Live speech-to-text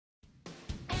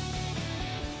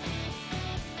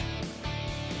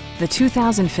the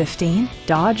 2015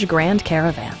 Dodge Grand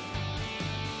Caravan.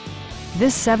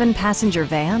 This 7-passenger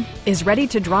van is ready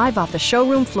to drive off the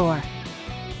showroom floor.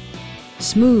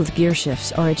 Smooth gear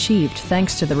shifts are achieved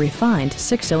thanks to the refined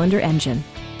 6-cylinder engine.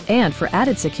 And for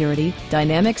added security,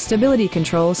 dynamic stability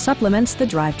control supplements the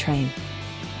drivetrain.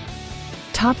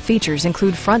 Top features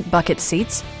include front bucket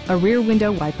seats, a rear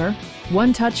window wiper,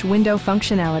 one-touch window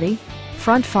functionality,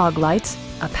 front fog lights,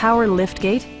 a power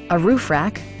liftgate, a roof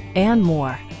rack, and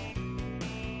more.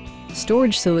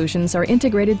 Storage solutions are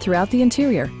integrated throughout the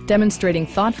interior, demonstrating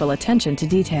thoughtful attention to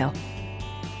detail.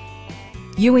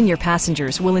 You and your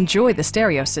passengers will enjoy the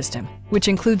stereo system, which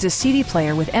includes a CD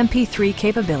player with MP3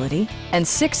 capability and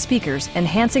 6 speakers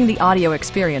enhancing the audio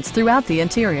experience throughout the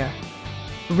interior.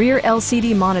 Rear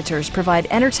LCD monitors provide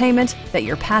entertainment that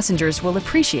your passengers will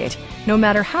appreciate no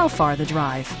matter how far the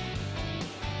drive.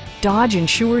 Dodge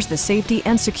ensures the safety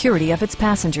and security of its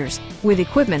passengers with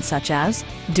equipment such as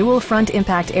dual front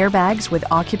impact airbags with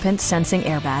occupant sensing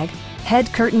airbag,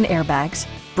 head curtain airbags,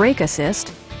 brake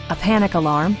assist, a panic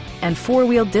alarm, and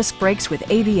 4-wheel disc brakes with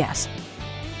ABS.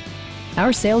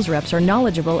 Our sales reps are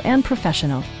knowledgeable and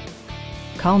professional.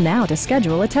 Call now to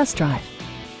schedule a test drive.